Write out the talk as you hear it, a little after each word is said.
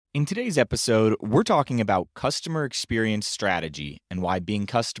In today's episode, we're talking about customer experience strategy and why being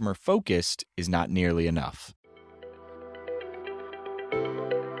customer focused is not nearly enough.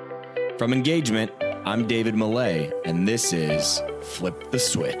 From Engagement, I'm David Millay, and this is Flip the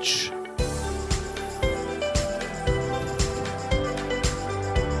Switch.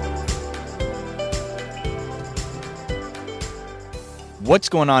 What's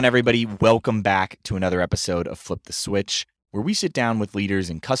going on, everybody? Welcome back to another episode of Flip the Switch, where we sit down with leaders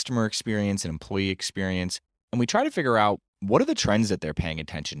in customer experience and employee experience, and we try to figure out what are the trends that they're paying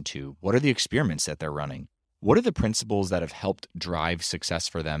attention to? What are the experiments that they're running? What are the principles that have helped drive success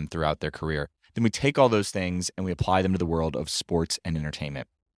for them throughout their career? Then we take all those things and we apply them to the world of sports and entertainment.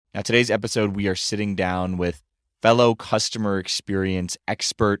 Now, today's episode, we are sitting down with fellow customer experience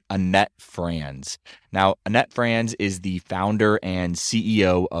expert Annette Franz. Now, Annette Franz is the founder and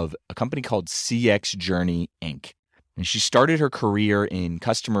CEO of a company called CX Journey, Inc. And she started her career in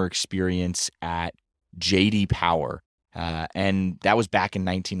customer experience at J.D. Power, and that was back in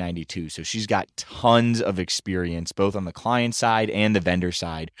 1992. So she's got tons of experience, both on the client side and the vendor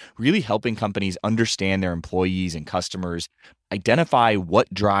side, really helping companies understand their employees and customers, identify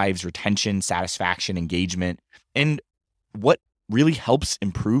what drives retention, satisfaction, engagement, and what really helps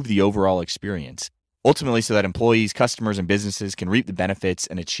improve the overall experience, ultimately so that employees, customers, and businesses can reap the benefits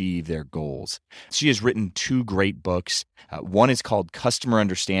and achieve their goals. She has written two great books. One is called Customer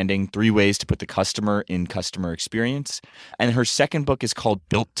Understanding: 3 Ways to Put the Customer in Customer Experience. And her second book is called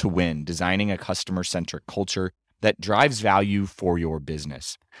Built to Win: Designing a Customer-Centric Culture that Drives Value for Your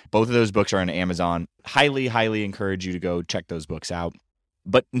Business. Both of those books are on Amazon. Highly encourage you to go check those books out.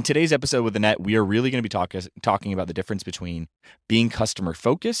 But in today's episode with Annette, we are really going to be talking about the difference between being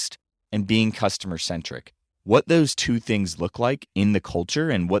customer-focused and being customer-centric, what those two things look like in the culture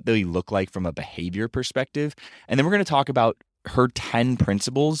and what they look like from a behavior perspective. And then we're going to talk about her 10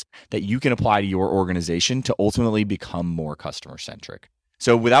 principles that you can apply to your organization to ultimately become more customer-centric.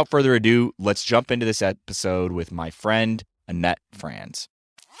 So without further ado, let's jump into this episode with my friend, Annette Franz.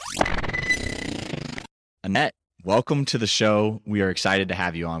 Annette, welcome to the show. We are excited to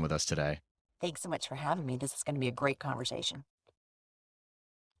have you on with us today. Thanks so much for having me. This is going to be a great conversation.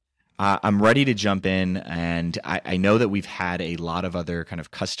 I'm ready to jump in, and I know that we've had a lot of other kind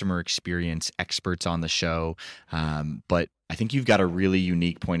of customer experience experts on the show, but I think you've got a really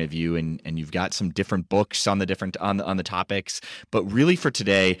unique point of view, and you've got some different books on the topics. But really, for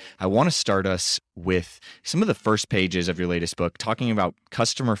today, I want to start us with some of the first pages of your latest book, talking about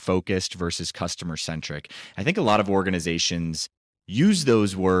customer focused versus customer centric. I think a lot of organizations use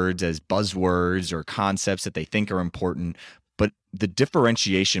those words as buzzwords or concepts that they think are important, but the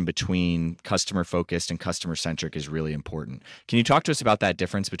differentiation between customer-focused and customer-centric is really important. Can you talk to us about that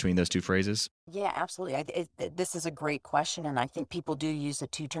difference between those two phrases? Yeah, absolutely. This is a great question, and I think people do use the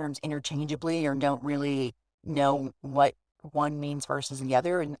two terms interchangeably or don't really know what one means versus the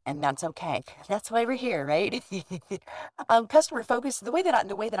other, and that's okay. That's why we're here, right? Customer focused. The way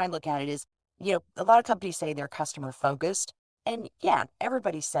that I look at it is, a lot of companies say they're customer focused, and yeah,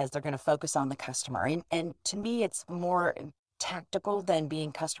 everybody says they're going to focus on the customer, and to me, it's more tactical than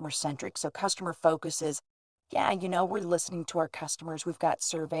being customer centric. So customer focus is, we're listening to our customers. We've got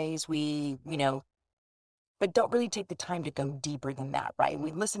surveys, but don't really take the time to go deeper than that, right?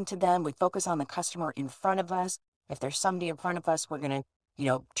 We listen to them. We focus on the customer in front of us. If there's somebody in front of us, we're going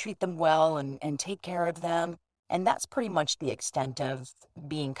to, treat them well and take care of them. And that's pretty much the extent of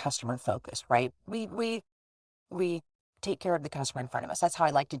being customer focused, right? We take care of the customer in front of us. That's how I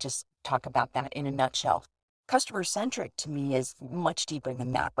like to just talk about that in a nutshell. Customer centric to me is much deeper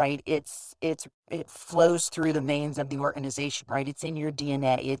than that, right? It flows through the veins of the organization, right? It's in your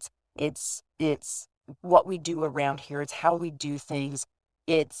DNA. It's what we do around here. It's how we do things.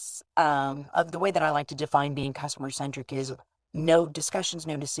 It's of the way that I like to define being customer centric is no discussions,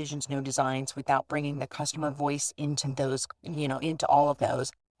 no decisions, no designs without bringing the customer voice into those, into all of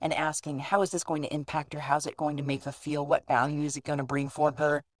those, and asking, how is this going to impact her? How's it going to make her feel? What value is it going to bring for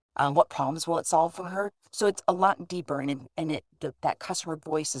her? What problems will it solve for her? So it's a lot deeper, and that customer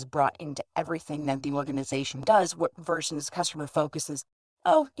voice is brought into everything that the organization does. Versus customer focus is,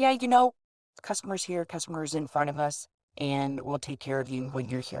 customers here, customers in front of us, and we'll take care of you when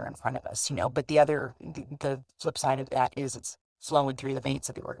you're here in front of us. But the flip side of that is it's flowing through the veins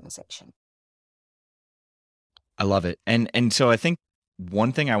of the organization. I love it, and so I think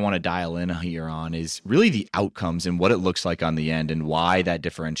one thing I want to dial in here on is really the outcomes and what it looks like on the end and why that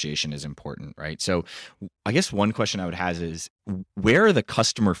differentiation is important, right? So I guess one question I would have is, where are the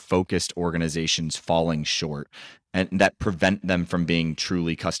customer-focused organizations falling short and that prevent them from being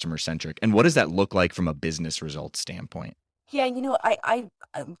truly customer-centric? And what does that look like from a business results standpoint? Yeah,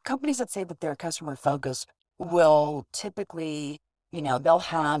 companies that say that they're customer focused will typically, they'll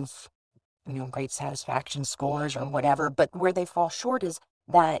have, great satisfaction scores or whatever, but where they fall short is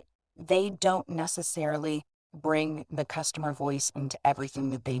that they don't necessarily bring the customer voice into everything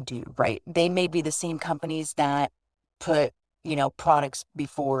that they do, right? They may be the same companies that put, products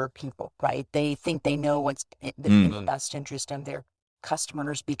before people, right? They think they know what's in the best interest of their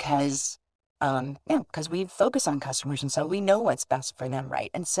customers because we focus on customers and so we know what's best for them,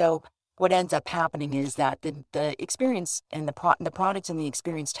 right? And so what ends up happening is that the experience and the products and the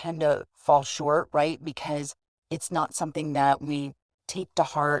experience tend to fall short, right? Because it's not something that we take to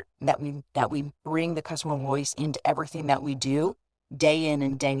heart, that we bring the customer voice into everything that we do day in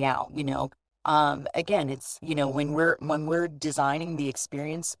and day out, Again, it's, when we're designing the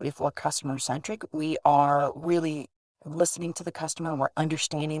experience, if we're customer centric, we are really listening to the customer, we're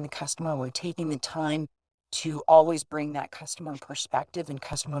understanding the customer, we're taking the time to always bring that customer perspective and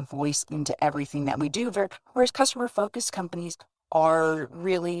customer voice into everything that we do. Whereas customer focused companies are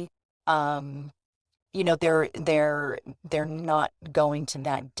really, they're not going to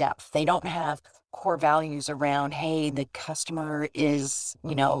that depth. They don't have core values around, hey, the customer is,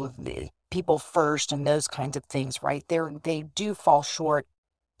 the people first and those kinds of things, right? They do fall short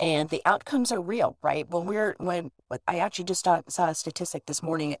and the outcomes are real, right? When I actually just saw a statistic this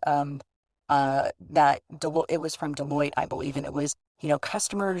morning, that it was from Deloitte, I believe, and it was,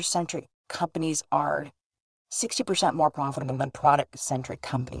 customer centric companies are 60% more profitable than product centric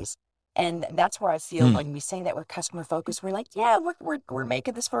companies. And that's where I feel when we say that we're customer focused, we're like, yeah, we're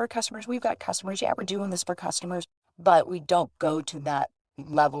making this for our customers. We've got customers. Yeah, we're doing this for customers, but we don't go to that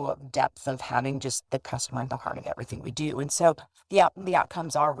level of depth of having just the customer at the heart of everything we do. And so the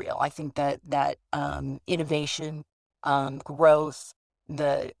outcomes are real. I think that innovation, growth,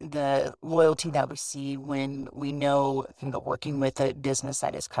 the loyalty that we see when we know, working with a business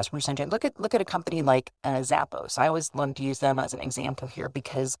that is customer centric. Look at a company like Zappos. I always love to use them as an example here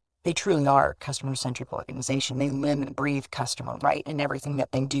because they truly are a customer centric organization. They live and breathe customer, right? And everything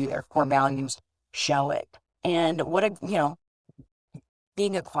that they do, their core values show it. And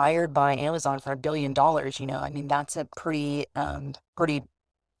being acquired by Amazon for $1 billion, that's a pretty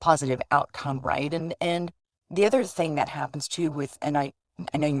positive outcome, right? And the other thing that happens too and I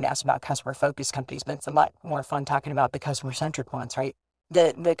know you asked about customer focused companies, but it's a lot more fun talking about the customer centric ones, right?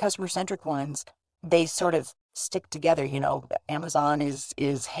 The customer centric ones, they sort of stick together. Amazon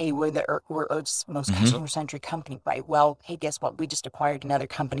is hey, we're Earth's most customer centric company, right? Well, hey, guess what? We just acquired another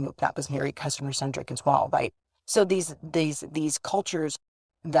company that was very customer centric as well, right? So these cultures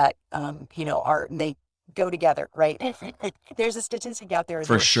that they go together, right? There's a statistic out there.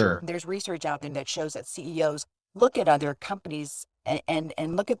 For sure. There's research out there that shows that CEOs look at other companies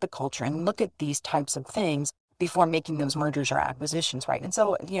and look at the culture and look at these types of things before making those mergers or acquisitions, right? And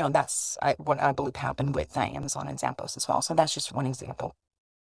so, that's what I believe happened with Amazon and Zappos as well. So that's just one example.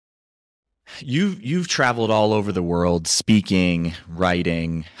 You've traveled all over the world, speaking,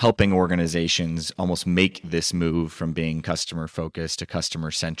 writing, helping organizations almost make this move from being customer focused to customer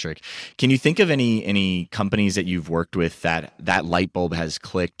centric. Can you think of any companies that you've worked with that light bulb has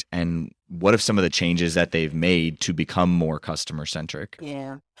clicked, and what have some of the changes that they've made to become more customer centric?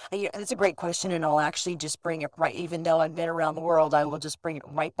 Yeah, that's a great question, and I'll actually just bring it right. Even though I've been around the world, I will just bring it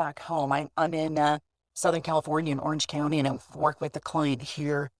right back home. I'm in Southern California in Orange County, and I've worked with a client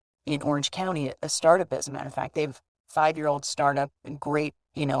here in Orange County, a startup, as a matter of fact. They've 5-year-old startup and great,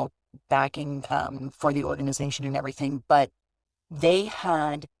 backing for the organization and everything. But they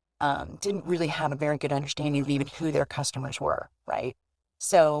didn't really have a very good understanding of even who their customers were, right?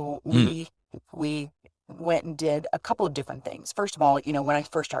 So we went and did a couple of different things. First of all, when I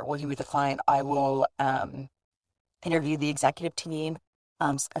first start working with a client, I will interview the executive team,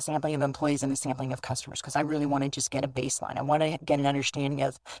 a sampling of employees and a sampling of customers, because I really want to just get a baseline. I want to get an understanding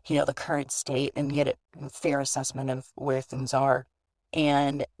of, the current state and get a fair assessment of where things are,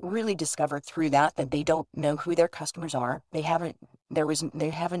 and really discover through that they don't know who their customers are. They haven't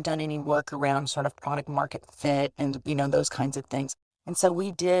done any work around sort of product market fit and, those kinds of things. And so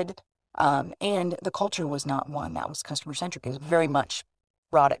we did, and the culture was not one that was customer centric. It was very much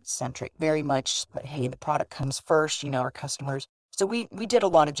product centric, very much, but hey, the product comes first, our customers. So we did a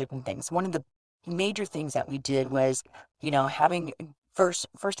lot of different things. One of the major things that we did was, having first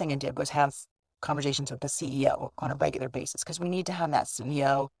thing I did was have conversations with the CEO on a regular basis, because we need to have that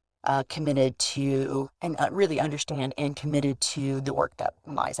CEO committed to and really understand and committed to the work that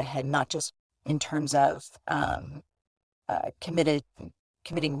lies ahead, not just in terms of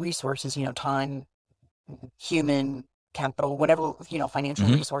committing resources, time, human, capital, whatever, financial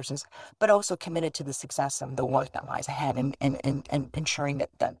Hmm. resources, but also committed to the success of the work that lies ahead and ensuring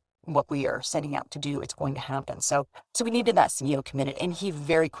that what we are setting out to do, it's going to happen. So we needed that CEO committed, and he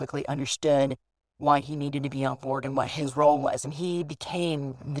very quickly understood why he needed to be on board and what his role was. And he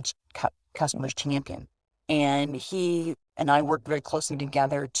became the customer's champion. And he and I worked very closely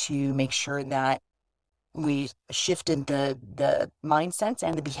together to make sure that we shifted the mindsets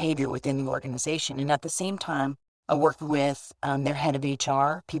and the behavior within the organization. And at the same time, I worked with their head of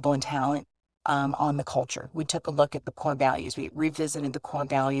HR, people and talent, on the culture. We took a look at the core values. We revisited the core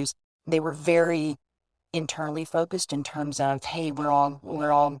values. They were very internally focused in terms of, hey, we're all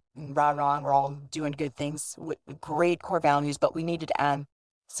rah-rah, we're all doing good things with great core values, but we needed to add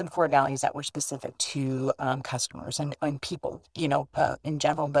some core values that were specific to customers and people, in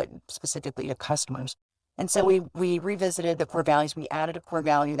general, but specifically to customers. And so we revisited the core values. We added a core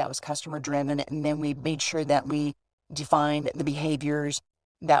value that was customer driven, and then we made sure that we defined the behaviors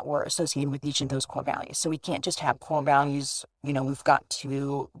that were associated with each of those core values. So we can't just have core values, we've got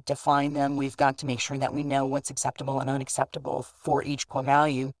to define them. We've got to make sure that we know what's acceptable and unacceptable for each core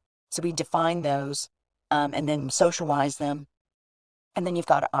value. So we define those and then socialize them. And then you've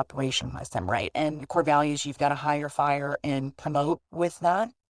got to operationalize them, right? And core values, you've got to hire, fire, and promote with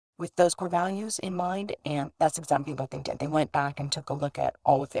those core values in mind. And that's exactly what they did. They went back and took a look at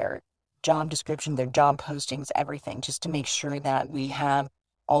all of their job description, their job postings, everything, just to make sure that we have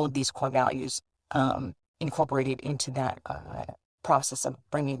all of these core values incorporated into that process of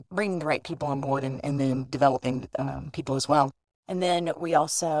bringing the right people on board and then developing people as well. And then we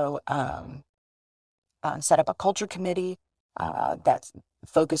also set up a culture committee that's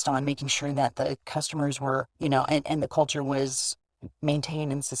focused on making sure that the customers were, and the culture was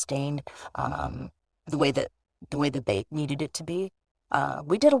maintained and sustained the way that they needed it to be.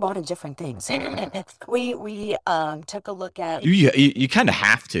 We did a lot of different things. we took a look at. You kind of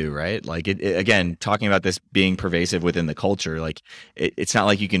have to, right? Like again, talking about this being pervasive within the culture, like it's not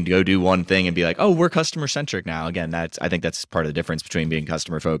like you can go do one thing and be like, oh, we're customer centric now. Again, I think that's part of the difference between being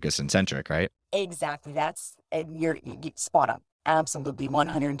customer focused and centric, right? Exactly. You're spot on. Absolutely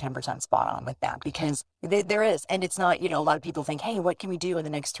 110% spot on with that, because there is, and it's not, a lot of people think, hey, what can we do in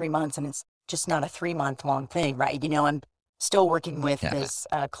the next 3 months? And it's just not a 3-month long thing, right? I'm still working with this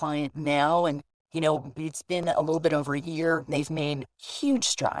client now, and, it's been a little bit over a year. They've made huge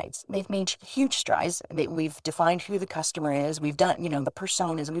strides. We've defined who the customer is. We've done, the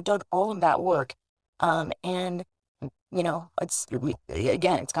personas, and we've done all of that work. And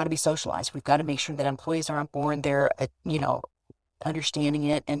it's got to be socialized. We've got to make sure that employees are on board. They're, understanding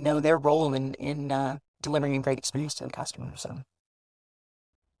it and know their role in delivering a great experience to the customer. So.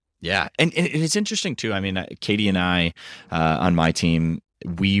 Yeah. And it's interesting too. I mean, Katie and I, on my team,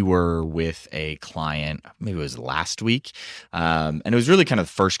 we were with a client, maybe it was last week. And it was really kind of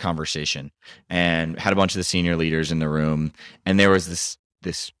the first conversation, and had a bunch of the senior leaders in the room. And there was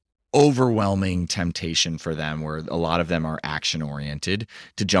this overwhelming temptation for them, where a lot of them are action oriented,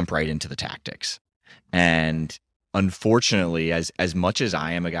 to jump right into the tactics. And unfortunately, as much as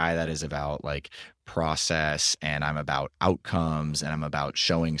I am a guy that is about like process, and I'm about outcomes, and I'm about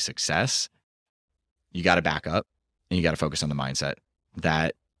showing success, you got to back up and you got to focus on the mindset.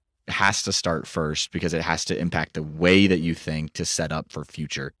 That has to start first, because it has to impact the way that you think to set up for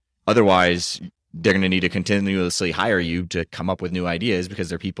future. Otherwise, they're going to need to continuously hire you to come up with new ideas, because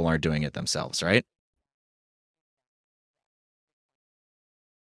their people aren't doing it themselves, right?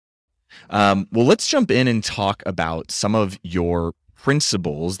 Well, let's jump in and talk about some of your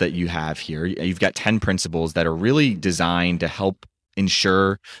principles that you have here. You've got 10 principles that are really designed to help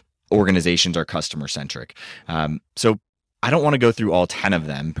ensure organizations are customer centric. So I don't want to go through all 10 of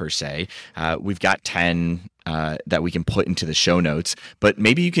them per se. We've got 10 that we can put into the show notes, but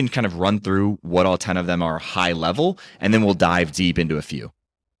maybe you can kind of run through what all 10 of them are high level, and then we'll dive deep into a few.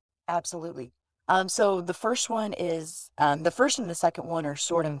 Absolutely. So the first one is, the first and the second one are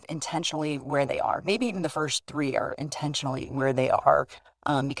sort of intentionally where they are. Maybe even the first 3 are intentionally where they are,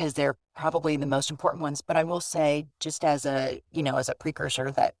 because they're probably the most important ones. But I will say, just as a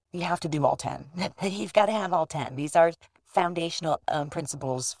precursor, that you have to do all 10. You've got to have all 10. These are foundational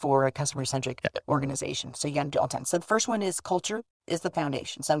principles for a customer-centric organization. So you got to do all 10. So the first one is culture is the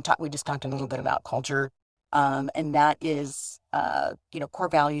foundation. So we just talked a little bit about culture. And that is, core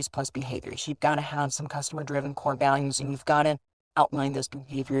values plus behaviors. You've got to have some customer-driven core values, and you've got to outline those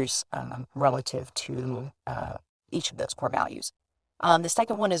behaviors relative to each of those core values. The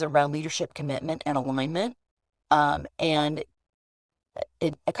second one is around leadership commitment and alignment. And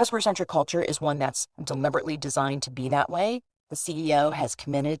a customer-centric culture is one that's deliberately designed to be that way. The CEO has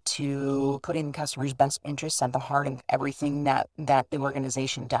committed to putting the customer's best interests at the heart of everything that the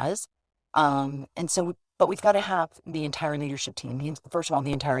organization does. But we've got to have the entire leadership team, first of all,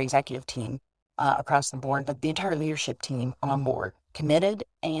 the entire executive team across the board, but the entire leadership team on board, committed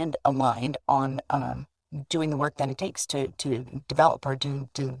and aligned on doing the work that it takes to develop or to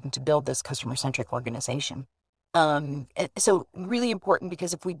build this customer-centric organization. So really important,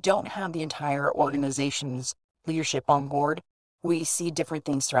 because if we don't have the entire organization's leadership on board, we see different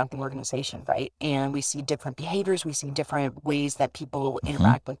things throughout the organization, right? And we see different behaviors, we see different ways that people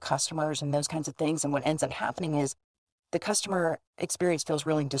interact with customers and those kinds of things. And what ends up happening is the customer experience feels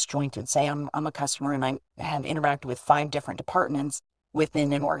really disjointed. Say I'm a customer and I have interacted with 5 different departments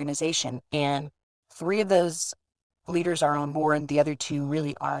within an organization, and 3 of those leaders are on board, and the other 2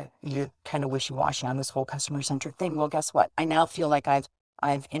 really are, you're kind of wishy-washy on this whole customer-centric thing. Well, guess what? I now feel like I've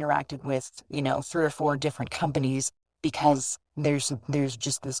interacted with, 3 or 4 different companies, because there's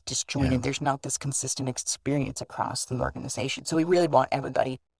just this disjointed, there's not this consistent experience across the organization. So we really want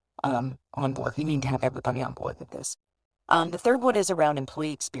everybody on board. We need to have everybody on board with this. The third one is around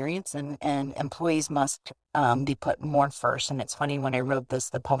employee experience, and employees must be put more first. And it's funny, when I wrote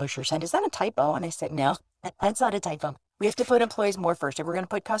this, the publisher said, "Is that a typo?" And I said, "No, that's not a typo. We have to put employees more first. If we're going to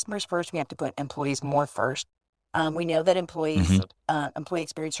put customers first, we have to put employees more first." We know that employee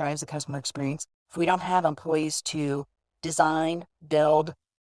experience drives the customer experience. If we don't have employees to design and build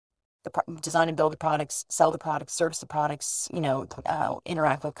the products, sell the products, service the products,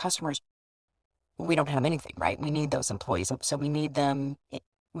 interact with customers, we don't have anything, right? We need those employees. So we need them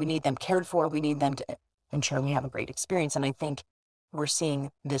cared for. We need them to ensure we have a great experience. And I think we're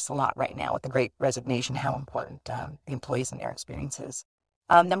seeing this a lot right now with the Great Resignation, how important the employees and their experience is.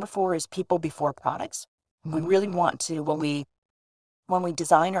 Number 4 is people before products. We really want to, when we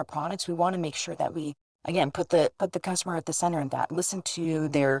design our products, we want to make sure that we, again, put the customer at the center of that, listen to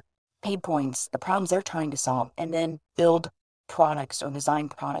their pain points, the problems they're trying to solve, and then build products or design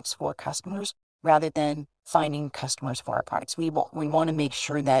products for customers rather than finding customers for our products. We want to make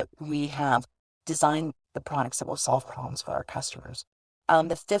sure that we have designed the products that will solve problems for our customers.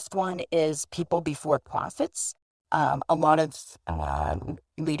 The 5th one is people before profits. A lot of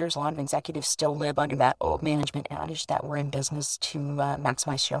leaders, a lot of executives still live under that old management adage that we're in business to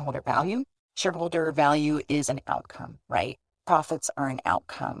maximize shareholder value. Shareholder value is an outcome, right? Profits are an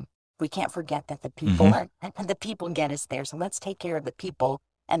outcome. We can't forget that the people get us there. So let's take care of the people,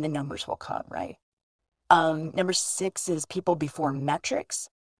 and the numbers will come, right? Number 6 is people before metrics.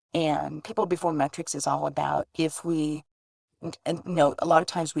 And people before metrics is all about, a lot of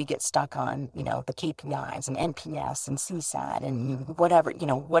times we get stuck on, the KPIs and NPS and CSAT and whatever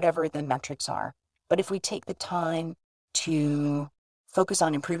the metrics are. But if we take the time to focus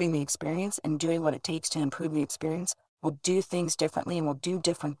on improving the experience and doing what it takes to improve the experience, we'll do things differently and we'll do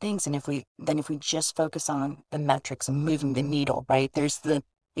different things. And if we just focus on the metrics and moving the needle, right? There's the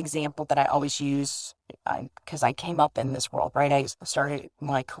example that I always use, because I came up in this world, right? I started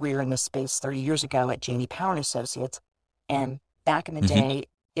my career in this space 30 years ago at J.D. Power and Associates. And back in the day,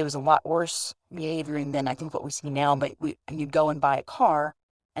 it was a lot worse behavior than I think what we see now. But you'd go and buy a car,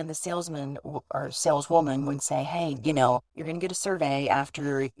 and the salesman or saleswoman would say, "Hey, you're going to get a survey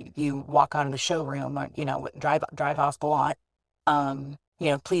after you walk out of the showroom, or, drive off the lot.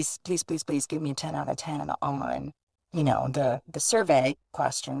 Please give me a 10 out of 10 on, the survey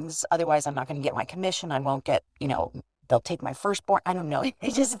questions. Otherwise, I'm not going to get my commission. I won't get, they'll take my firstborn." I don't know.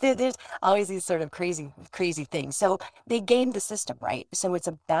 It just, there's always these sort of crazy things. So they game the system, right? So it's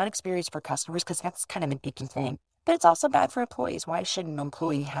a bad experience for customers, because that's kind of an icky thing. But it's also bad for employees. Why should an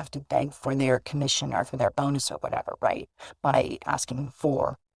employee have to beg for their commission or for their bonus or whatever, right? By asking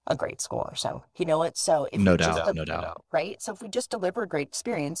for a great score. So, what? So if no doubt. Right? So if we just deliver a great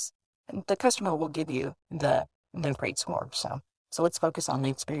experience, the customer will give you the great score. So let's focus on the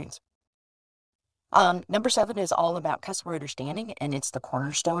experience. Number 7 is all about customer understanding, and it's the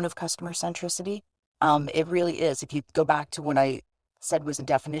cornerstone of customer centricity. It really is. If you go back to what I said was a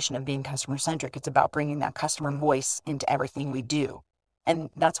definition of being customer centric, it's about bringing that customer voice into everything we do.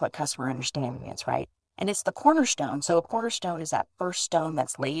 And that's what customer understanding is, right? And it's the cornerstone. So a cornerstone is that first stone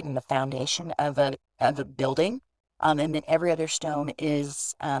that's laid in the foundation of a building. And then every other stone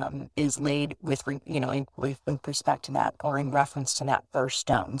is laid with respect to that, or in reference to that first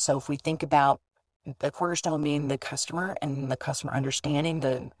stone. So if we think about the cornerstone being the customer and the customer understanding,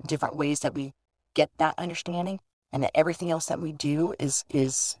 the different ways that we get that understanding, and that everything else that we do is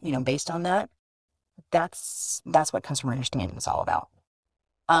based on that, that's what customer understanding is all about.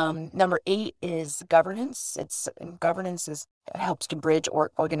 Number 8 is governance. Governance helps to bridge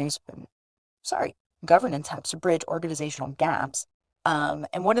or organize. governance helps to bridge organizational gaps.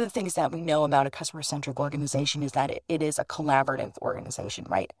 And one of the things that we know about a customer-centric organization is that it is a collaborative organization,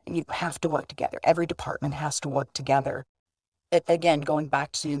 right? You have to work together. Every department has to work together. Again, going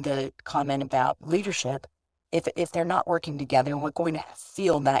back to the comment about leadership, if they're not working together, we're going to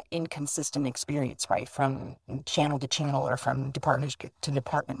feel that inconsistent experience, right, from channel to channel or from department to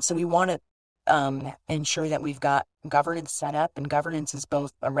department. So we want to ensure that we've got governance set up, and governance is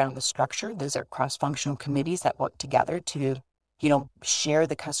both around the structure. Those are cross-functional committees that work together to, share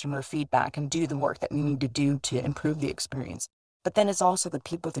the customer feedback and do the work that we need to do to improve the experience. But then it's also the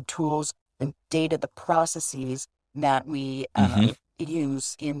people, the tools, the data, the processes that we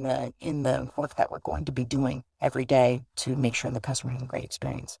use in the work that we're going to be doing every day to make sure the customer has a great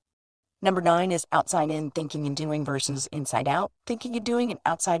experience. Number 9 is outside in thinking and doing versus inside out thinking and doing. And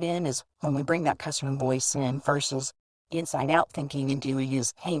outside in is when we bring that customer voice in, versus inside out thinking and doing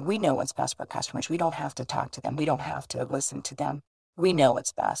is, hey, we know what's best for customers. We don't have to talk to them. We don't have to listen to them. We know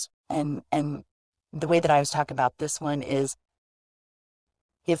what's best. And the way that I was talking about this one is,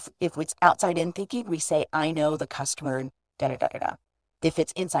 if it's outside in thinking, we say, I know the customer, da da da da da. If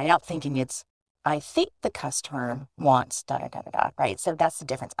it's inside out thinking, it's, I think the customer wants da da da da da, right? So that's the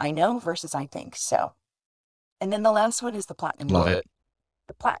difference. I know versus I think. So, and then the last one is the platinum rule. Love it.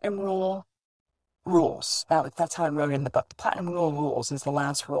 The platinum rule rules. That's how I wrote it in the book. The platinum rule rules is the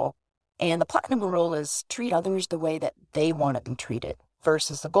last rule. And the platinum rule is treat others the way that they want to be treated,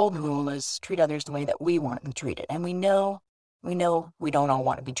 versus the golden rule is treat others the way that we want to be treated. And we know we don't all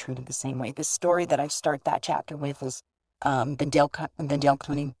want to be treated the same way. The story that I start that chapter with is the Dale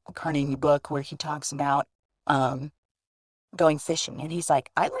Carnegie book, where he talks about going fishing. And he's like,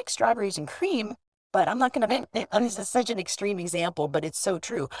 I like strawberries and cream, but I'm not going to, this is such an extreme example, but it's so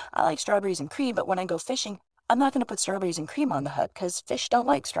true. I like strawberries and cream, but when I go fishing, I'm not going to put strawberries and cream on the hook because fish don't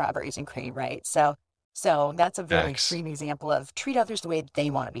like strawberries and cream, right? So that's a very extreme example of treat others the way they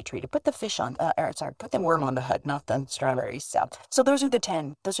want to be treated. Put the fish on, put the worm on the hook, not the strawberries. So those are the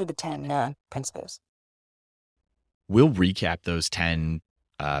 10 principles. We'll recap those 10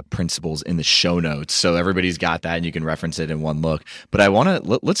 principles in the show notes, so everybody's got that and you can reference it in one look. But I want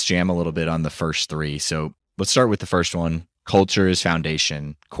to let's jam a little bit on the first 3. So let's start with the first one. Culture is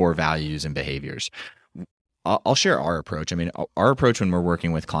foundation, core values and behaviors. I'll share our approach. I mean, our approach when we're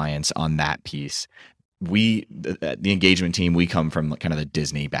working with clients on that piece, the engagement team, we come from kind of the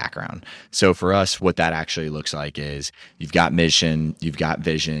Disney background. So for us, what that actually looks like is you've got mission, you've got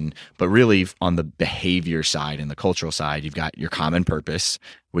vision, but really on the behavior side and the cultural side, you've got your common purpose,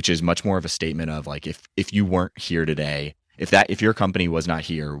 which is much more of a statement of like, if you weren't here today, if your company was not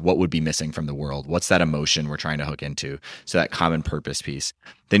here, what would be missing from the world? What's that emotion we're trying to hook into? So that common purpose piece.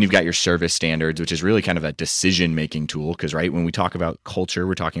 Then you've got your service standards, which is really kind of a decision-making tool. Because right, when we talk about culture,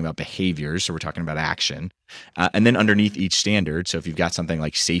 we're talking about behaviors. So we're talking about action. And then underneath each standard, so if you've got something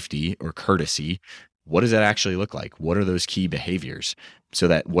like safety or courtesy, what does that actually look like? What are those key behaviors? So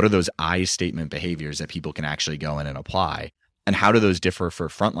that what are those I statement behaviors that people can actually go in and apply? And how do those differ for a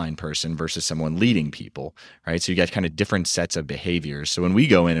frontline person versus someone leading people, right? So you got kind of different sets of behaviors. So when we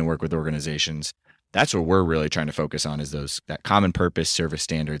go in and work with organizations, that's what we're really trying to focus on, is that common purpose, service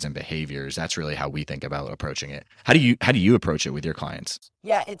standards, and behaviors. That's really how we think about approaching it. How do you approach it with your clients?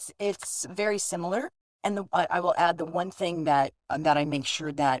 Yeah, it's very similar. And I will add the one thing that I make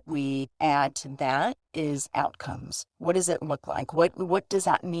sure that we add to that is outcomes. What does it look like? What does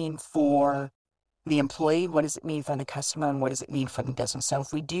that mean for the employee? What does it mean for the customer? And what does it mean for the business? So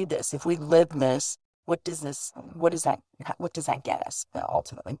if we do this, if we live this, what does that get us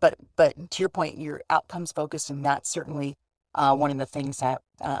ultimately? But to your point, you're outcomes focused, and that's certainly one of the things that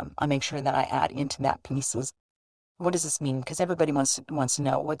I make sure that I add into that piece is, what does this mean? Because everybody wants to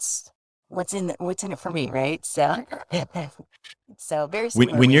know what's in it for me, right? So very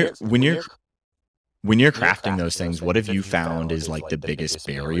similar. When you're crafting those things, what have you found is like the biggest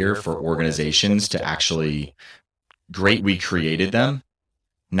barrier for organizations to actually, great, we created them.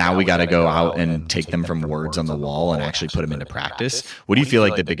 Now we got to go out and take them from words on the wall and actually put them into practice. What do you feel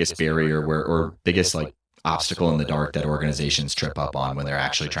like the biggest barrier or biggest like obstacle in the dark that organizations trip up on when they're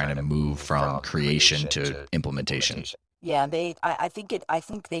actually trying to move from creation to implementation? Yeah, I think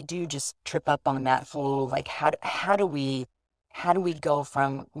they do just trip up on that whole, like, how do we go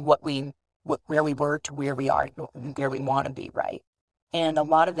from where we were to where we are, where we want to be, right? And a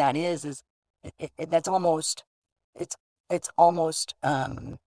lot of that is that's almost, it's almost,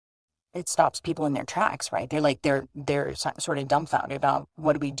 it stops people in their tracks, right? They're sort of dumbfounded about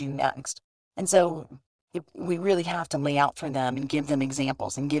what do we do next. And so we really have to lay out for them and give them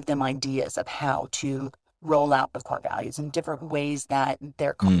examples and give them ideas of how to roll out the core values and different ways that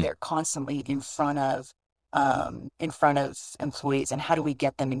Mm. they're constantly in front of employees, and how do we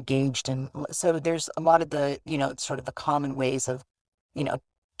get them engaged? And so there's a lot of the, sort of the common ways of, you know,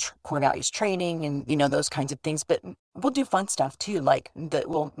 core values training and, those kinds of things. But we'll do fun stuff too, like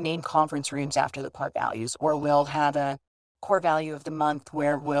we'll name conference rooms after the core values, or we'll have a core value of the month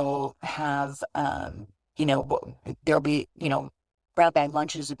where we'll have, there'll be, brown bag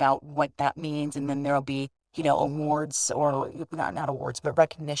lunches about what that means. And then there'll be, awards, or not awards, but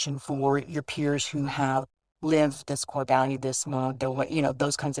recognition for your peers who have lived this core value this month, or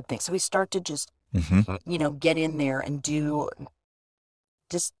those kinds of things. So we start to just, get in there and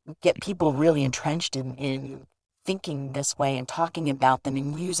just get people really entrenched in thinking this way and talking about them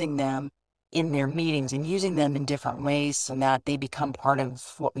and using them in their meetings and using them in different ways so that they become part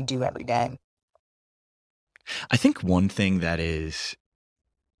of what we do every day. I think one thing that is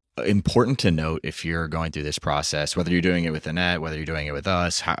important to note if you're going through this process, whether you're doing it with Annette, whether you're doing it with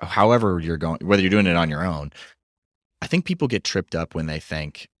us, however you're going, whether you're doing it on your own, I think people get tripped up when they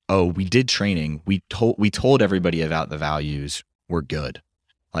think, oh, we did training. We told everybody about the values. We're good.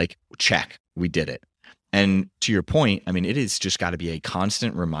 Like, check, we did it. And to your point, I mean, it is just got to be a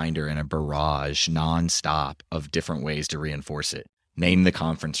constant reminder and a barrage nonstop of different ways to reinforce it. Name the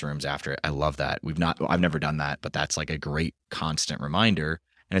conference rooms after it. I love that. I've never done that, but that's like a great constant reminder.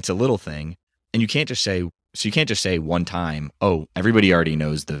 And it's a little thing. And you can't just say one time, oh, everybody already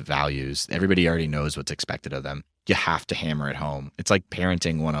knows the values. Everybody already knows what's expected of them. You have to hammer it home. It's like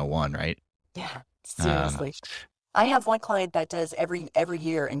parenting 101, right? Yeah, seriously. I have one client that does every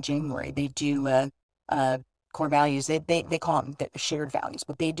year in January, they do core values. They call them the shared values,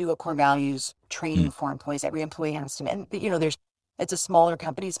 but they do a core values training for employees. Every employee has to, and it's a smaller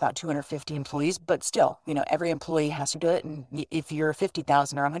company. It's about 250 employees, but still, every employee has to do it. And if you're a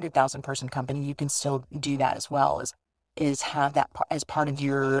 50,000 or 100,000 person company, you can still do that as well, is have that as part of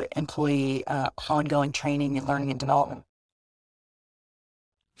your employee ongoing training and learning and development.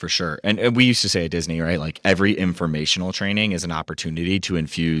 For sure. And we used to say at Disney, right? Like every informational training is an opportunity to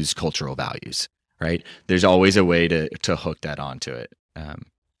infuse cultural values, right? There's always a way to hook that onto it.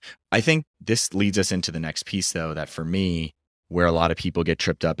 I think this leads us into the next piece, though, that for me, where a lot of people get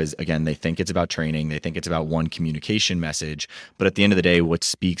tripped up is, again, they think it's about training. They think it's about one communication message. But at the end of the day, what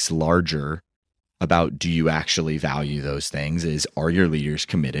speaks larger about do you actually value those things is, are your leaders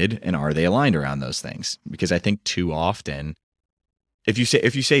committed and are they aligned around those things? Because I think too often, if you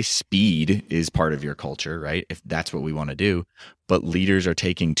say speed is part of your culture, right? If that's what we want to do, but leaders are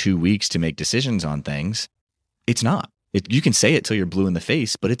taking 2 weeks to make decisions on things, it's not. You can say it till you're blue in the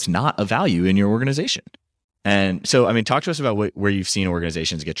face, but it's not a value in your organization. And so, I mean, talk to us about where you've seen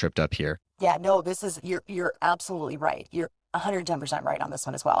organizations get tripped up here. Yeah, no, you're absolutely right. You're 110% right on this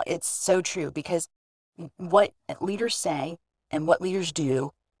one as well. It's so true, because what leaders say and what leaders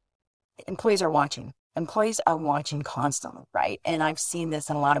do, employees are watching. Employees are watching constantly, right? And I've seen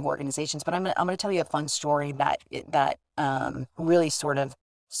this in a lot of organizations, but I'm going to tell you a fun story that really sort of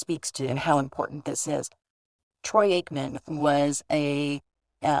speaks to how important this is. Troy Aikman was a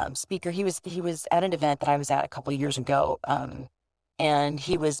speaker. He was at an event that I was at a couple of years ago, and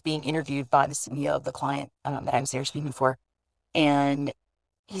he was being interviewed by the CEO of the client that I was there speaking for, and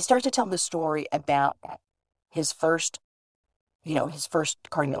he started to tell the story about his first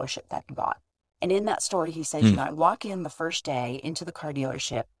car dealership that he bought. And in that story, he says, I walk in the first day into the car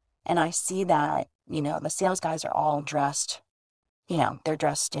dealership, and I see that, the sales guys are all dressed, they're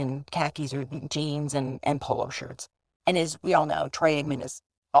dressed in khakis or jeans and polo shirts. And as we all know, Troy Aikman is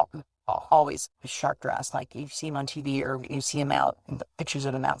always sharp dressed. Like you see him on TV or you see him out, pictures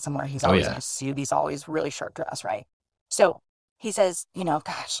of him out somewhere. He's always in a suit. He's always really sharp dressed, right? So he says,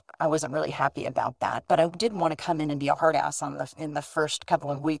 gosh, I wasn't really happy about that, but I didn't want to come in and be a hard ass in the first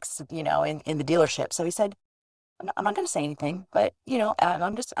couple of weeks, in the dealership. So he said, I'm not going to say anything, but, and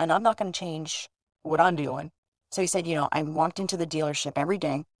I'm not going to change what I'm doing. So he said, I walked into the dealership every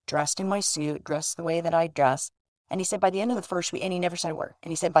day, dressed in my suit, dressed the way that I dress. And he said, by the end of the first week, and he never said a word.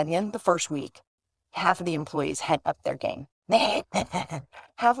 And he said, by the end of the first week, half of the employees had upped their game.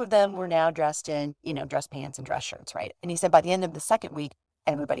 Half of them were now dressed in, dress pants and dress shirts, right? And he said by the end of the second week,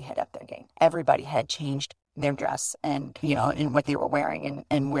 everybody had upped their game. Everybody had changed their dress and, and what they were wearing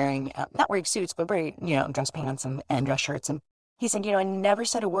and wearing, not wearing suits, but wearing, dress pants and dress shirts. And he said, I never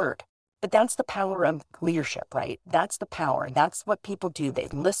said a word. But that's the power of leadership, right? That's the power. That's what people do. They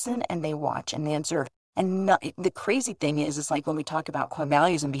listen and they watch and they observe. And the crazy thing is like when we talk about core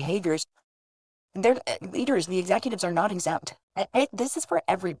values and behaviors, their leaders, the executives are not exempt. This is for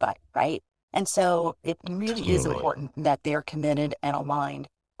everybody, right? And so it really is important that they're committed and aligned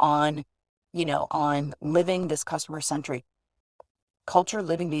on on living this customer-centric culture,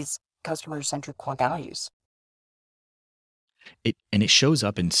 living these customer-centric core values. And it shows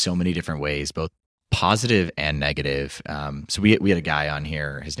up in so many different ways, both positive and negative. So we had a guy on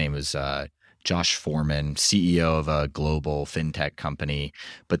here. His name was Josh Foreman, CEO of a global fintech company,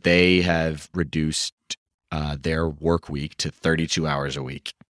 but they have reduced their work week to 32 hours a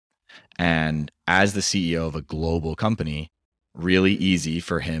week. And as the CEO of a global company, really easy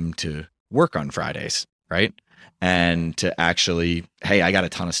for him to work on Fridays, right? And to actually, hey, I got a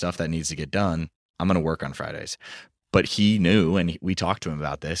ton of stuff that needs to get done. I'm going to work on Fridays. But he knew, and we talked to him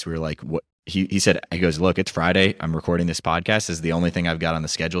about this. We were like, what? He said, he goes, look, it's Friday. I'm recording this podcast. This is the only thing I've got on the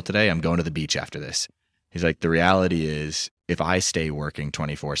schedule today. I'm going to the beach after this. He's like, the reality is if I stay working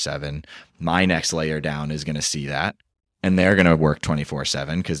 24/7, my next layer down is going to see that. And they're going to work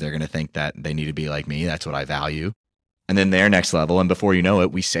 24/7 because they're going to think that they need to be like me. That's what I value. And then their next level. And before you know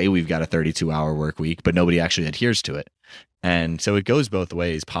it, we say we've got a 32-hour work week, but nobody actually adheres to it. And so it goes both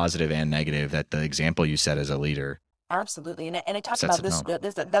ways, positive and negative, that the example you set as a leader. Absolutely. And I talked about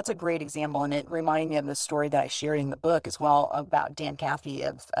this, that's a great example. And it reminded me of the story that I shared in the book as well about Dan Cathy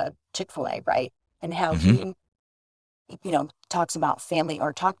of Chick-fil-A, right? And how he, talked about family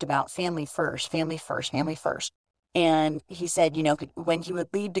first. And he said, when he would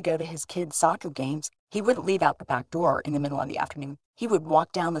leave to go to his kids' soccer games, he wouldn't leave out the back door in the middle of the afternoon. He would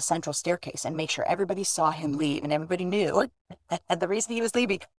walk down the central staircase and make sure everybody saw him leave and everybody knew. And the reason he was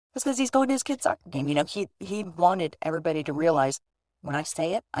leaving was because he's going to his kids' soccer game. He wanted everybody to realize when I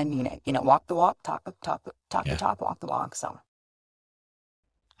say it, I mean it. Walk the walk, talk the talk, walk the walk. So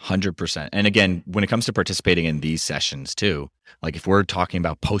 100%. And again, when it comes to participating in these sessions too, like if we're talking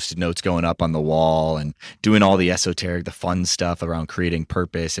about Post-it notes going up on the wall and doing all the esoteric, the fun stuff around creating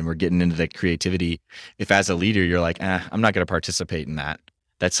purpose, and we're getting into the creativity, if as a leader, you're like, I'm not going to participate in that.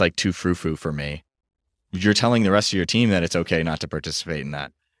 That's like too frou-frou for me. You're telling the rest of your team that it's okay not to participate in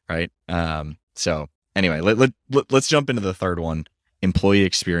that. Right. So anyway, let's jump into the third one. Employee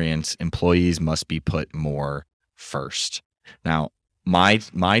experience. Employees must be put more first. Now,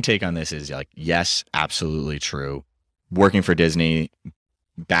 my take on this is like, yes, absolutely true. Working for Disney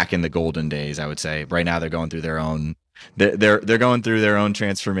back in the golden days, I would say. Right now, they're going through their own. They're going through their own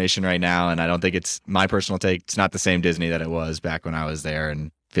transformation right now, and I don't think it's my personal take. It's not the same Disney that it was back when I was there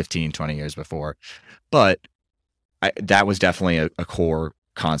and 15, 20 years before. But that was definitely a core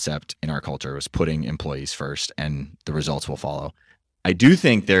concept in our culture, was putting employees first, and the results will follow. I do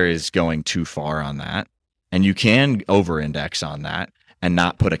think there is going too far on that, and you can over-index on that and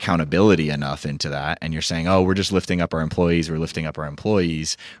not put accountability enough into that. And you're saying, oh, we're just lifting up our employees.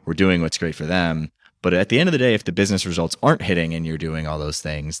 We're doing what's great for them. But at the end of the day, if the business results aren't hitting and you're doing all those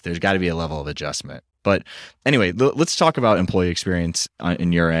things, there's got to be a level of adjustment. But anyway, let's talk about employee experience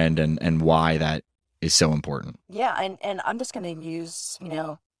in your end and why that is so important. Yeah. And I'm just going to use,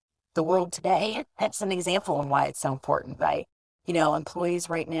 the world today as an example of why it's so important, right? Employees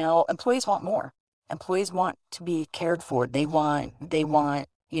right now, employees want more. Employees want to be cared for. They want, they want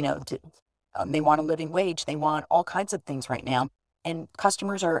a living wage. They want all kinds of things right now. And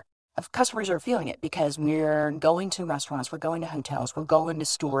customers are feeling it because we're going to restaurants, we're going to hotels, we're going to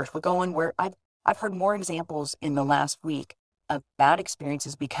stores, we're going where I've heard more examples in the last week of bad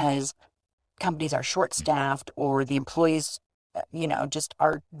experiences because companies are short-staffed or the employees,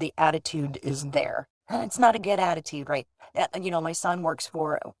 the attitude is there. It's not a good attitude, right? My son works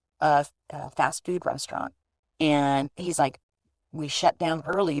for a fast food restaurant, and he's like, we shut down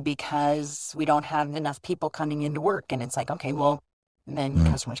early because we don't have enough people coming into work. And it's like, okay, well, then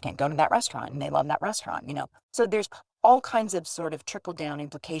customers can't go to that restaurant and they love that restaurant, So there's all kinds of sort of trickle down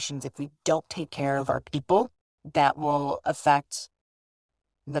implications if we don't take care of our people that will affect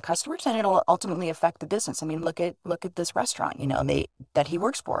the customers, and it'll ultimately affect the business. I mean, look at this restaurant, that he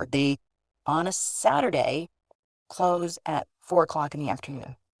works for. They, on a Saturday, close at 4:00 in the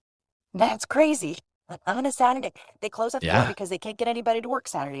afternoon. That's crazy. On a Saturday, they close at 4 because they can't get anybody to work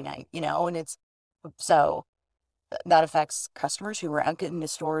Saturday night, and it's so that affects customers who are out in the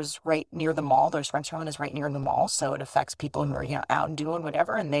stores right near the mall. This restaurant is right near the mall, so it affects people who are out and doing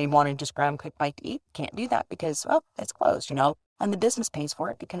whatever, and they want to just grab a quick bite to eat. Can't do that because it's closed, and the business pays for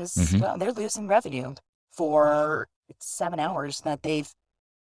it because they're losing revenue for 7 hours that they've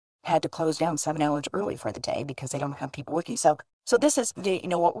had to close down 7 hours early for the day because they don't have people working. So this is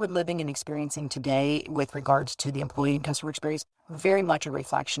what we're living and experiencing today with regards to the employee and customer experience. Very much a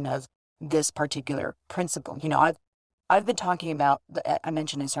reflection of this particular principle. I've been talking about, I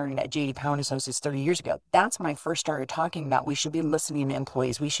mentioned I started at J.D. Power and Associates 30 years ago. That's when I first started talking about we should be listening to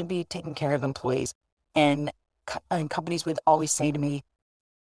employees. We should be taking care of employees. And companies would always say to me,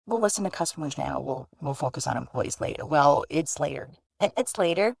 we'll listen to customers now. We'll focus on employees later. Well, it's later. It's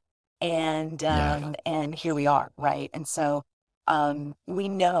later, Yeah. and here we are, right? And so we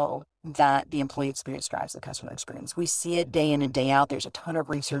know that the employee experience drives the customer experience. We see it day in and day out. There's a ton of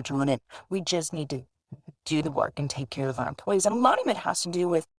research on it. We just need to do the work and take care of our employees. And a lot of it has to do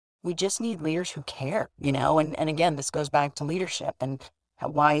with we just need leaders who care, and again, this goes back to leadership and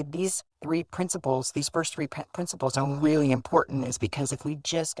why these three principles, these first three principles are really important is because if we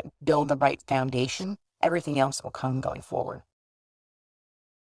just build the right foundation, everything else will come going forward.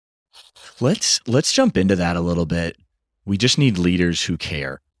 Let's jump into that a little bit. We just need leaders who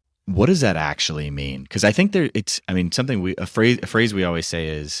care. What does that actually mean? Because I think something a phrase we always say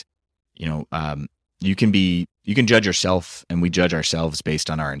is, you can judge yourself, and we judge ourselves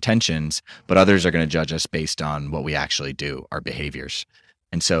based on our intentions, but others are going to judge us based on what we actually do, our behaviors.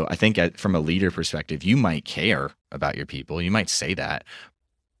 And so I think from a leader perspective, you might care about your people, you might say that,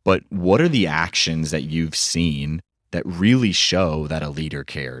 but what are the actions that you've seen that really show that a leader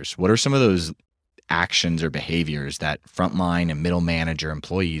cares? What are some of those actions or behaviors that frontline and middle manager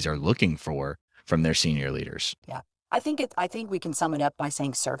employees are looking for from their senior leaders? Yeah. I think we can sum it up by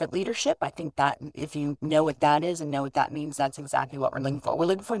saying servant leadership. I think that if you know what that is and know what that means, that's exactly what we're looking for. We're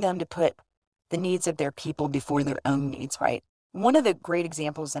looking for them to put the needs of their people before their own needs, right? One of the great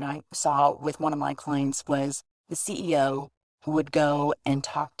examples that I saw with one of my clients was the CEO who would go and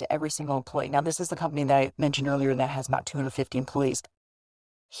talk to every single employee. Now, this is the company that I mentioned earlier that has about 250 employees.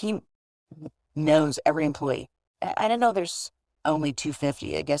 He knows every employee. I don't know there's only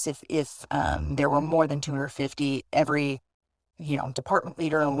 250. I guess if there were more than 250, every, department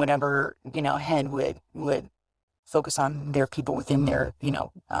leader or whatever, head would focus on their people within their,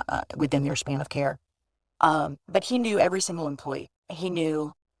 within their span of care. But he knew every single employee. He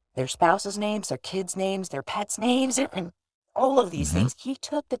knew their spouses' names, their kids' names, their pets' names, and all of these things. He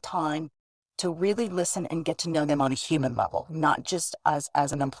took the time to really listen and get to know them on a human level, not just as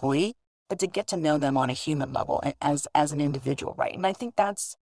an employee, but to get to know them on a human level as an individual, right? And I think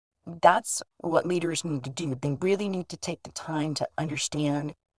that's what leaders need to do. They really need to take the time to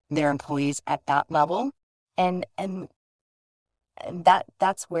understand their employees at that level, and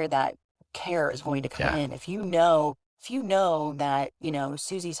that's where that care is going to come in. If you know that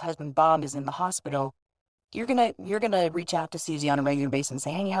Susie's husband Bob is in the hospital, you're gonna reach out to Susie on a regular basis and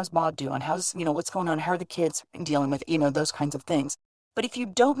say, hey, how's Bob doing? How's what's going on? How are the kids dealing with those kinds of things? But if you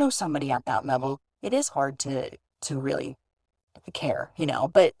don't know somebody at that level, it is hard to really care,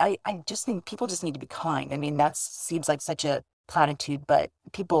 But I just think people just need to be kind. I mean, that seems like such a platitude, but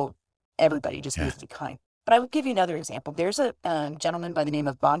everybody just needs to be kind. But I would give you another example. There's a gentleman by the name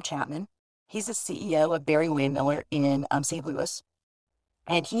of Bob Chapman. He's the CEO of Barry Wehmiller in St. Louis.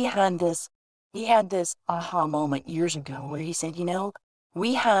 And he had this aha moment years ago where he said,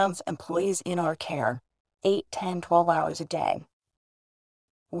 we have employees in our care 8, 10, 12 hours a day.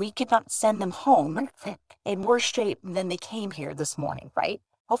 We could not send them home in worse shape than they came here this morning, right?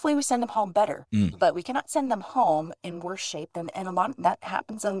 Hopefully we send them home better, but we cannot send them home in worse shape and a lot of that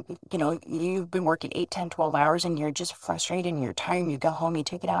happens. You've been working 8, 10, 12 hours and you're just frustrated and you're tired and you go home, you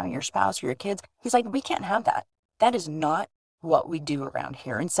take it out on your spouse or your kids. He's like, we can't have that. That is not what we do around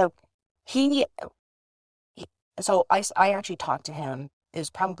here. And so I actually talked to him. It was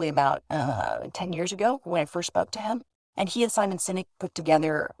probably about 10 years ago when I first spoke to him. And he and Simon Sinek worked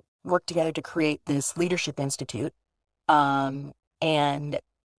together to create this leadership institute, and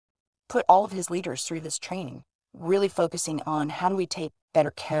put all of his leaders through this training, really focusing on how do we take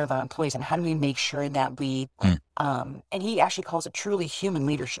better care of our employees and how do we make sure that we, and he actually calls it truly human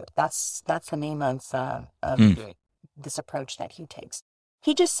leadership. That's the name of this approach that he takes.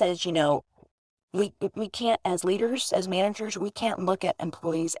 He just says, we can't, as leaders, as managers, we can't look at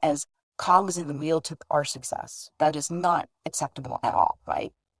employees as cogs in the wheel to our success. That is not acceptable at all,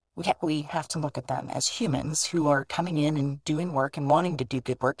 right? We have to look at them as humans who are coming in and doing work and wanting to do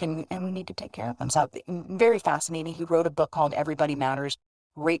good work, and we need to take care of them. So very fascinating. He wrote a book called Everybody Matters.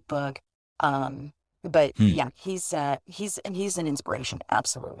 Great book. But yeah, he's an inspiration.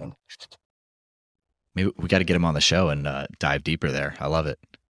 Absolutely. Maybe we got to get him on the show and dive deeper there. I love it.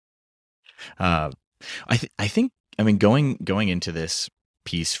 I think going into this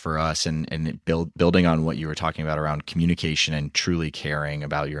piece for us and building on what you were talking about around communication and truly caring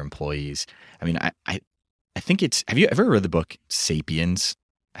about your employees. I think have you ever read the book Sapiens?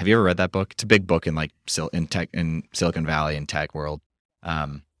 Have you ever read that book? It's a big book in in Silicon Valley and tech world.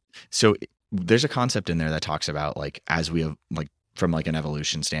 So there's a concept in there that talks about as we have from an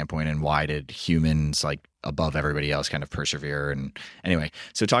evolution standpoint, and why did humans above everybody else kind of persevere? And anyway,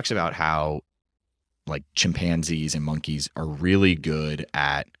 so it talks about how like chimpanzees and monkeys are really good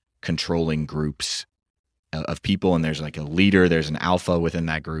at controlling groups of people. And there's like a leader, there's an alpha within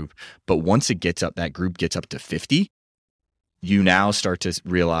that group. But once that group gets up to 50, you now start to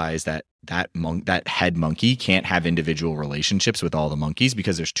realize that that head monkey can't have individual relationships with all the monkeys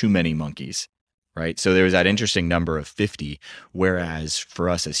because there's too many monkeys, right? So there was that interesting number of 50, whereas for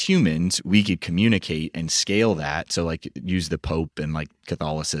us as humans, we could communicate and scale that. So like use the Pope and like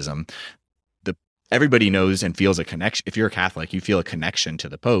Catholicism. Everybody knows and feels a connection. If you're a Catholic, you feel a connection to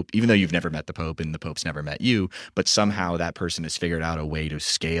the Pope, even though you've never met the Pope and the Pope's never met you, but somehow that person has figured out a way to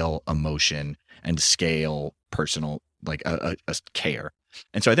scale emotion and scale personal, like a care.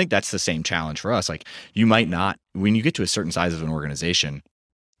 And so I think that's the same challenge for us. Like you might not, when you get to a certain size of an organization,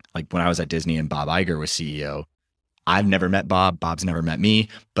 like when I was at Disney and Bob Iger was CEO, I've never met Bob. Bob's never met me,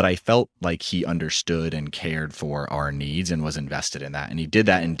 but I felt like he understood and cared for our needs and was invested in that. And he did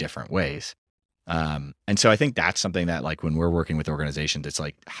that in different ways. And so I think that's something that like when we're working with organizations, it's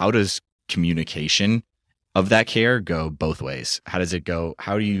like, how does communication of that care go both ways? How does it go?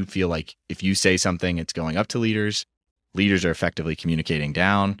 How do you feel like if you say something, it's going up to leaders are effectively communicating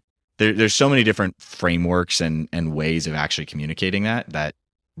down? There's so many different frameworks and ways of actually communicating that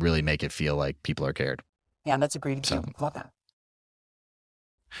really make it feel like people are cared. Yeah, that's a great example. Love that.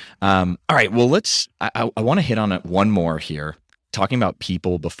 All right. Well, I want to hit on it one more here, talking about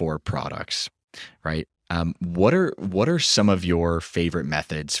people before products. Right. What are some of your favorite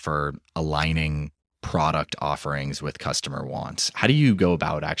methods for aligning product offerings with customer wants? How do you go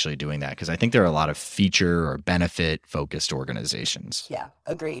about actually doing that? Because I think there are a lot of feature or benefit focused organizations. Yeah,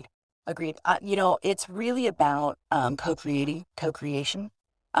 agreed. It's really about co-creation.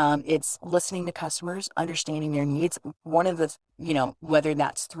 It's listening to customers, understanding their needs. One of the, whether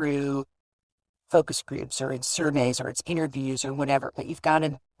that's through focus groups or it's surveys or it's interviews or whatever, but you've got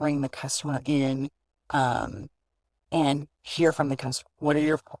to bring the customer in and hear from the customer. What are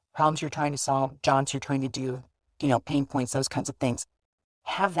your problems you're trying to solve, jobs you're trying to do, pain points, those kinds of things.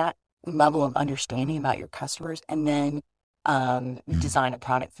 Have that level of understanding about your customers and then design a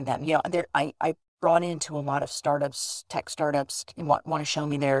product for them. I brought into a lot of startups, tech startups, want to show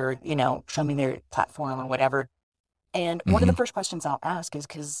me their platform or whatever. And one of the first questions I'll ask is,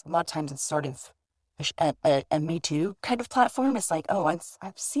 because a lot of times it's sort of a Me Too kind of platform. It's like, oh,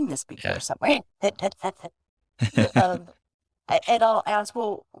 I've seen this before somewhere. And I'll ask,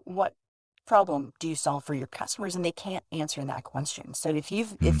 well, what problem do you solve for your customers? And they can't answer that question. So if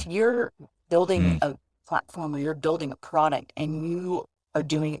you're building a platform or you're building a product and you are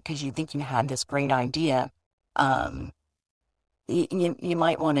doing it because you think you had this great idea, you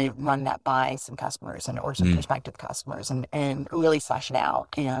might want to run that by some customers or some prospective customers and really flesh it out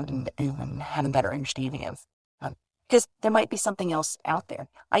and have a better understanding of, because there might be something else out there.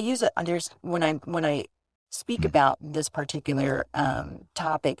 I use it. When I speak about this particular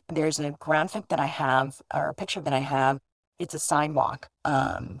topic, there's a graphic that I have or a picture that I have. It's a sidewalk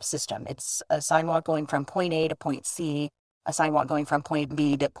system. It's a sidewalk going from point A to point C, a sidewalk going from point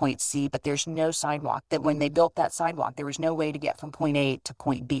B to point C, but there's no sidewalk. That when they built that sidewalk, there was no way to get from point A to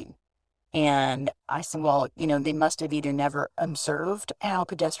point B. And I said, well, they must have either never observed how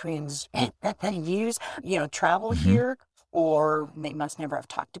pedestrians use, travel here, or they must never have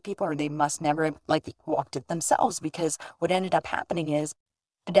talked to people, or they must never have walked it themselves, because what ended up happening is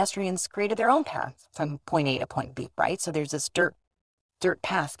pedestrians created their own path from point A to point B, right? So there's this dirt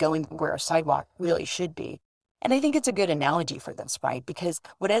path going where a sidewalk really should be. And I think it's a good analogy for this, right? Because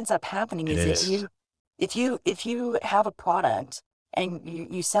what ends up happening is that if you have a product and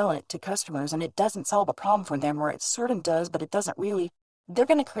you sell it to customers and it doesn't solve a problem for them, or it sort of does, but it doesn't really, they're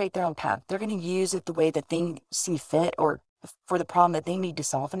going to create their own path. They're going to use it the way that they see fit or for the problem that they need to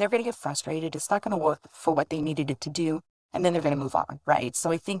solve. And they're going to get frustrated. It's not going to work for what they needed it to do. And then they're going to move on, right?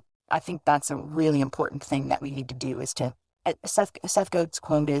 So I think that's a really important thing that we need to do is to, Seth Godin's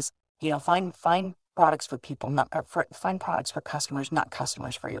quote is, find products for people, find products for customers, not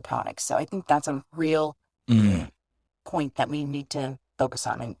customers for your products. So I think that's a real point that we need to focus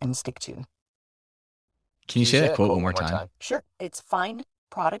on and stick to. Can you say that quote one more time? Sure. It's find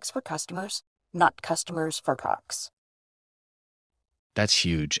products for customers, not customers for products. That's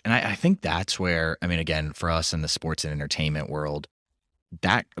huge. And I think that's where, again, for us in the sports and entertainment world,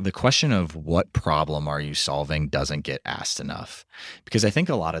 that the question of what problem are you solving doesn't get asked enough, because I think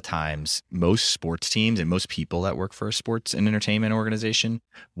a lot of times most sports teams and most people that work for a sports and entertainment organization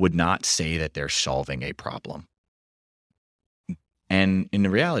would not say that they're solving a problem. And in the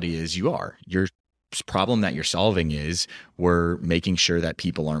reality is your problem that you're solving is we're making sure that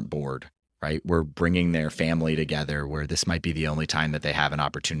people aren't bored. right? We're bringing their family together where this might be the only time that they have an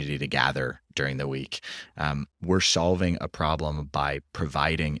opportunity to gather during the week. We're solving a problem by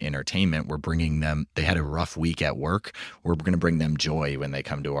providing entertainment. We're bringing them, they had a rough week at work. We're going to bring them joy when they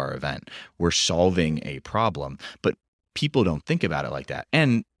come to our event. We're solving a problem, but people don't think about it like that.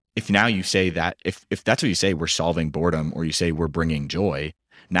 And if now you say that, if that's what you say, we're solving boredom, or you say we're bringing joy,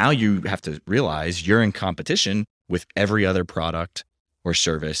 now you have to realize you're in competition with every other product or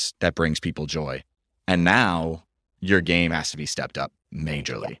service that brings people joy. And now your game has to be stepped up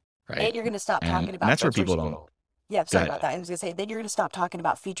majorly, right? And you're going to stop talking about and that's where people don't. Yeah, sorry about that. I was going to say, then you're going to stop talking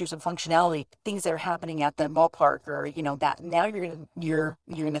about features and functionality, things that are happening at the ballpark, or that. Now you're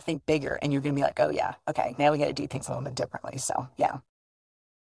going to think bigger, and you're going to be like, oh yeah, okay, now we got to do things a little bit differently. So yeah.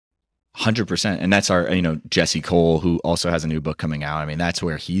 100%. And that's our, Jesse Cole, who also has a new book coming out. I mean, that's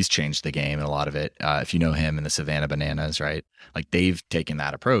where he's changed the game and a lot of it. If you know him and the Savannah Bananas, right? Like they've taken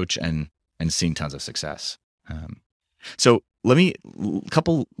that approach and seen tons of success. So a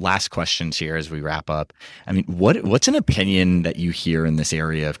couple last questions here as we wrap up. I mean, what's an opinion that you hear in this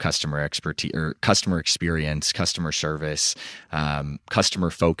area of customer expertise or customer experience, customer service, customer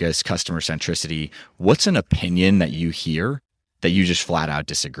focus, customer centricity? What's an opinion that you hear that you just flat out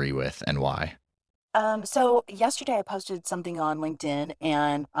disagree with, and why? So yesterday I posted something on LinkedIn,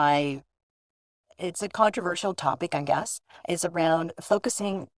 and it's a controversial topic, I guess. It's around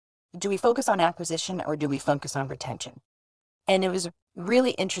do we focus on acquisition or do we focus on retention? And it was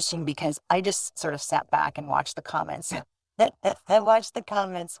really interesting because I just sort of sat back and watched the comments. I watched the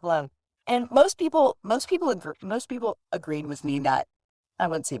comments flow. And most people agreed with me that, I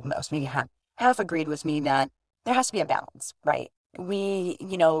wouldn't say most, maybe half agreed with me that there has to be a balance, right?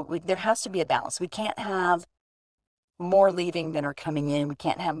 There has to be a balance. We can't have more leaving than are coming in. We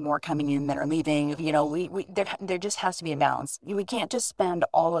can't have more coming in than are leaving. There just has to be a balance. We can't just spend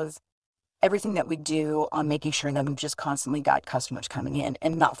all of everything that we do on making sure that we've just constantly got customers coming in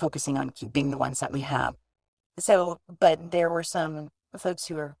and not focusing on keeping the ones that we have. So, but there were some folks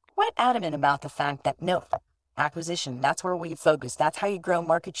who are quite adamant about the fact that no, acquisition, that's where we focus. That's how you grow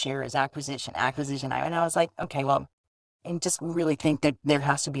market share, is acquisition. And I was like, okay, well, and just really think that there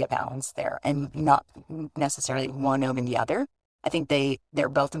has to be a balance there and not necessarily one over the other. I think they're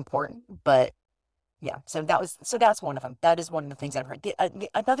both important, but yeah, so that's one of them. That is one of the things I've heard.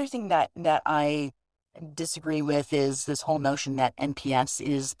 Another thing that I disagree with is this whole notion that NPS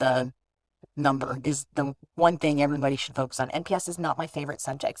is the one thing everybody should focus on. NPS is not my favorite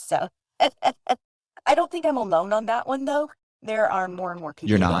subject, so I don't think I'm alone on that one, though. There are more and more people.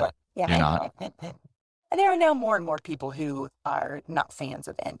 You're not. You're not. And there are now more and more people who are not fans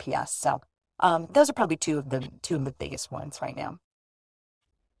of NPS. So those are probably two of the biggest ones right now.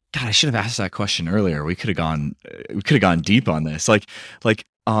 God, I should have asked that question earlier. We could have gone deep on this. So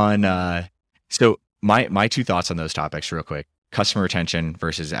my two thoughts on those topics real quick: customer retention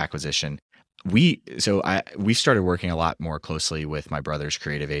versus acquisition. We started working a lot more closely with my brother's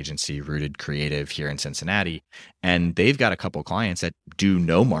creative agency, Rooted Creative, here in Cincinnati, and they've got a couple clients that do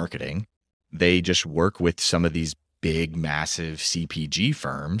no marketing. They just work with some of these big, massive CPG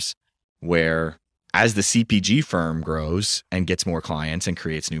firms where, as the CPG firm grows and gets more clients and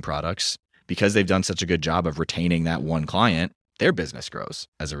creates new products, because they've done such a good job of retaining that one client, their business grows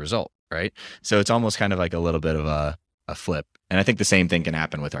as a result, right? So it's almost kind of like a little bit of a flip. And I think the same thing can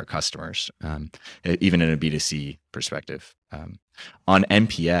happen with our customers, even in a B2C perspective. On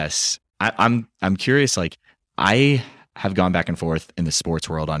NPS, I'm curious, like I have gone back and forth in the sports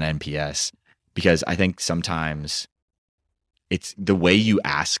world on NPS because I think sometimes it's the way you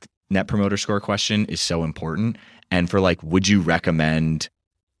ask Net Promoter Score question is so important. And for like, would you recommend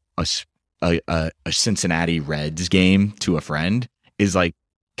a Cincinnati Reds game to a friend is like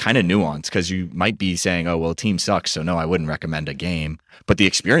kind of nuanced, because you might be saying, oh, well, team sucks, so no, I wouldn't recommend a game, but the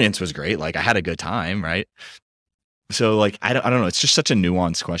experience was great. Like I had a good time, right? So like, I don't know. It's just such a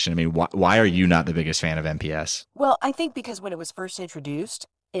nuanced question. I mean, why are you not the biggest fan of NPS? Well, I think because when it was first introduced,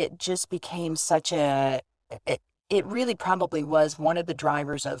 it just became it really probably was one of the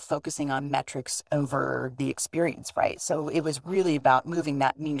drivers of focusing on metrics over the experience, right? So it was really about moving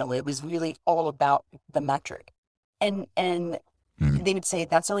that needle. It was really all about the metric. And they would say,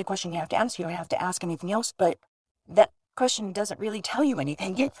 that's the only question you have to ask. You don't have to ask anything else. But that question doesn't really tell you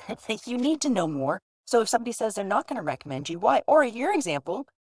anything. You need to know more. So if somebody says they're not going to recommend you, why? Or your example,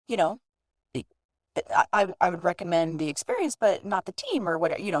 I would recommend the experience, but not the team or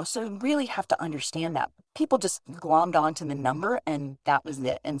whatever, so you really have to understand that. People just glommed onto the number and that was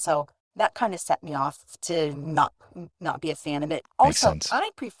it. And so that kind of set me off to not be a fan of it. Also, I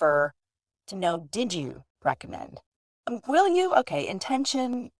prefer to know, did you recommend? Will you? Okay,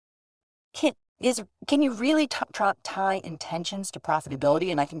 intention, can you really tie intentions to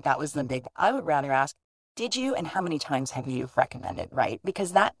profitability? And I think that was the big, I would rather ask, did you, and how many times have you recommended, right?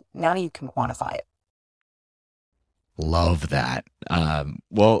 Because that, now you can quantify it. Love that.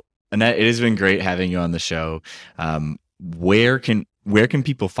 Well, Annette, it has been great having you on the show. Where can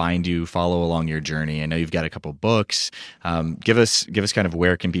people find you, follow along your journey? I know you've got a couple books. Give us kind of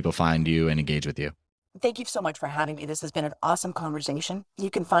where can people find you and engage with you? Thank you so much for having me. This has been an awesome conversation. You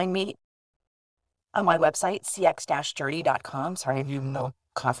can find me on my website, cx-journey.com. Sorry, I have a little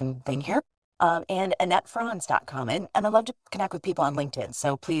coughing thing here. And AnnetteFranz.com. And I'd love to connect with people on LinkedIn.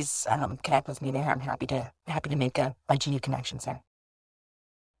 So please connect with me there. I'm happy to make a bunch of new connections there.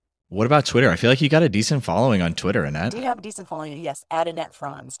 What about Twitter? I feel like you got a decent following on Twitter, Annette. Do you have a decent following? Yes, at Annette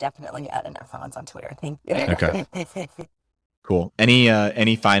Franz. Definitely at Annette Franz on Twitter. Thank you. Okay. Cool.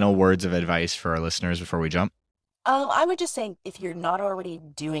 Any final words of advice for our listeners before we jump? I would just say, if you're not already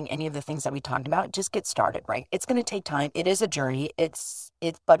doing any of the things that we talked about, just get started, right? It's going to take time. It is a journey.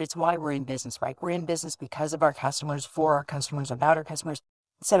 But it's why we're in business, right? We're in business because of our customers, for our customers, about our customers.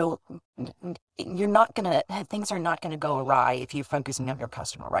 So things are not going to go awry if you're focusing on your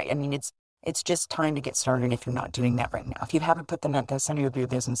customer, right? I mean, it's just time to get started if you're not doing that right now. If you haven't put them at the center of your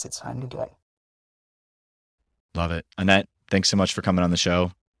business, it's time to do it. Love it. Annette, thanks so much for coming on the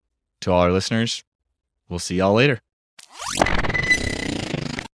show. To all our listeners, we'll see y'all later.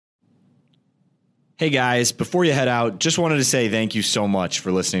 Hey guys, before you head out, just wanted to say thank you so much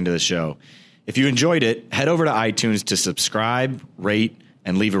for listening to the show. If you enjoyed it, head over to iTunes to subscribe, rate,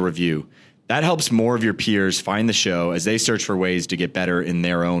 and leave a review. That helps more of your peers find the show as they search for ways to get better in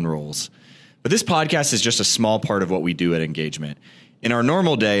their own roles. But this podcast is just a small part of what we do at Engagement. In our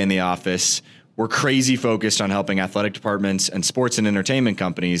normal day in the office, we're crazy focused on helping athletic departments and sports and entertainment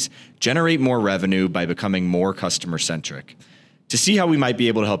companies generate more revenue by becoming more customer-centric. To see how we might be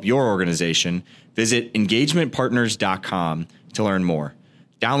able to help your organization, visit engagementpartners.com to learn more.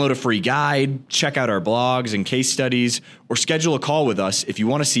 Download a free guide, check out our blogs and case studies, or schedule a call with us if you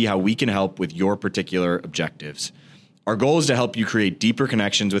want to see how we can help with your particular objectives. Our goal is to help you create deeper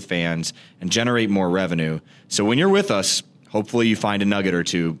connections with fans and generate more revenue. So when you're with us, hopefully you find a nugget or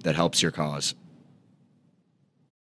two that helps your cause.